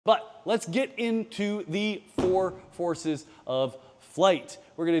let's get into the 4 forces of flight.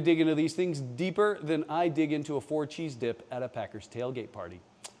 We're going to dig into these things deeper than I dig into a 4 cheese dip at a Packers tailgate party.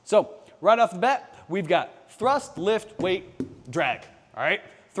 So right off the bat, we've got thrust, lift, weight, drag. All right?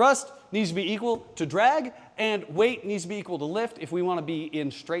 Thrust needs to be equal to drag, and weight needs to be equal to lift if we want to be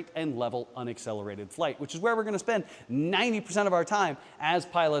in straight and level unaccelerated flight, which is where we're going to spend 90% of our time as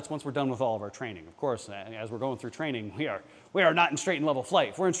pilots once we're done with all of our training. Of course, as we're going through training, we are not in straight and level flight.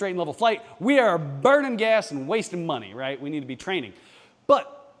 If we're in straight and level flight, we are burning gas and wasting money, right? We need to be training.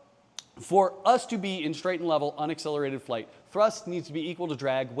 But for us to be in straight and level unaccelerated flight, thrust needs to be equal to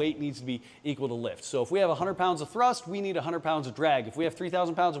drag, weight needs to be equal to lift. So if we have 100 pounds of thrust, we need 100 pounds of drag. If we have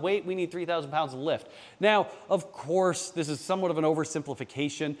 3,000 pounds of weight, we need 3,000 pounds of lift. Now, of course, this is somewhat of an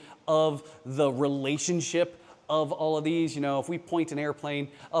oversimplification of the relationship of all of these. You know, if we point an airplane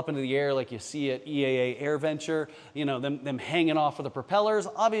up into the air like you see at EAA AirVenture, you know, them hanging off of the propellers,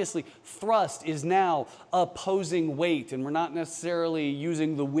 obviously thrust is now opposing weight, and we're not necessarily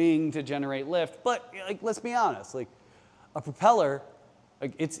using the wing to generate lift. But like, let's be honest, like a propeller,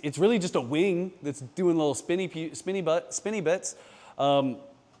 like it's really just a wing that's doing little spinny bits.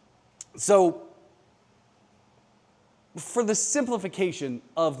 So for the simplification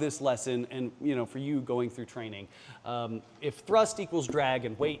of this lesson, and you know, for you going through training, if thrust equals drag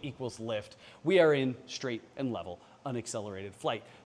and weight equals lift, we are in straight and level unaccelerated flight.